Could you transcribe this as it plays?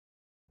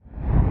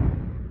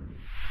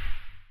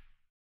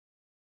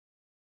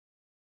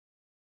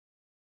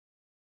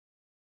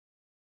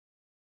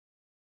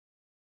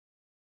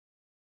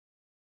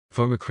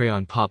Former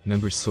Crayon Pop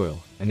member Soyul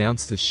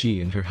announced that she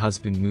and her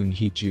husband Moon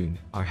Hee-jun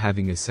are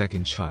having a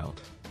second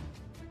child.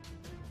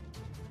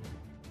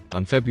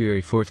 On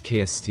February 4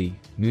 KST,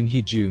 Moon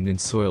Hee-jun and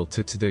Soyul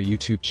took to their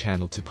YouTube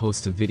channel to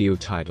post a video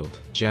titled,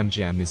 "Jam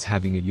Jam is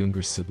having a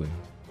younger sibling."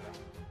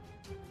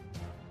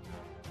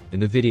 In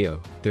the video,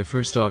 their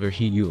first daughter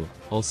Hee-yul,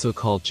 also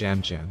called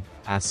Jam Jam,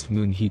 asked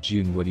Moon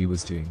Hee-jun what he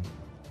was doing.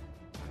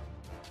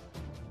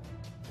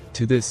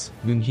 To this,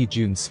 Moon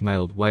Hee-jun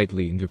smiled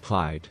widely and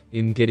replied,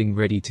 "I'm getting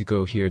ready to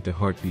go hear the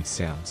heartbeat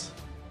sounds."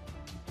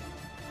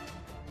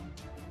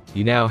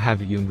 "You now have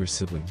a younger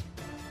sibling."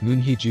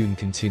 Moon Hee-jun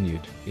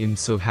continued, "I'm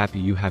so happy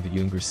you have a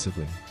younger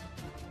sibling.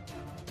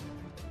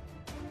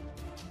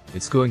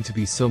 It's going to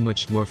be so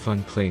much more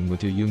fun playing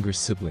with your younger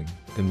sibling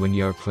than when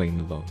you are playing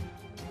alone.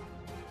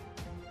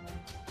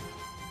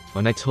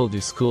 When I told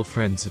your school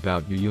friends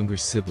about your younger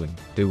sibling,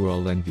 they were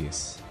all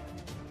envious."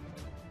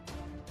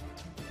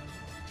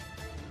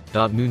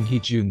 Moon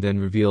Hee-jun then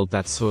revealed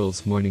that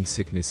Soyul's morning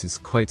sickness is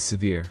quite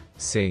severe,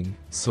 saying,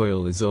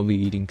 "Soyul is only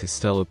eating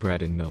Castella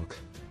bread and milk.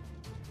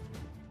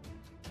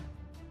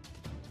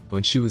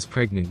 When she was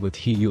pregnant with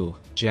Hee-yul,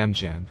 Jam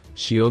Jam,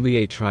 she only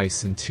ate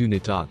rice and tuna.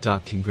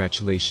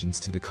 Congratulations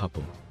to the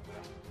couple."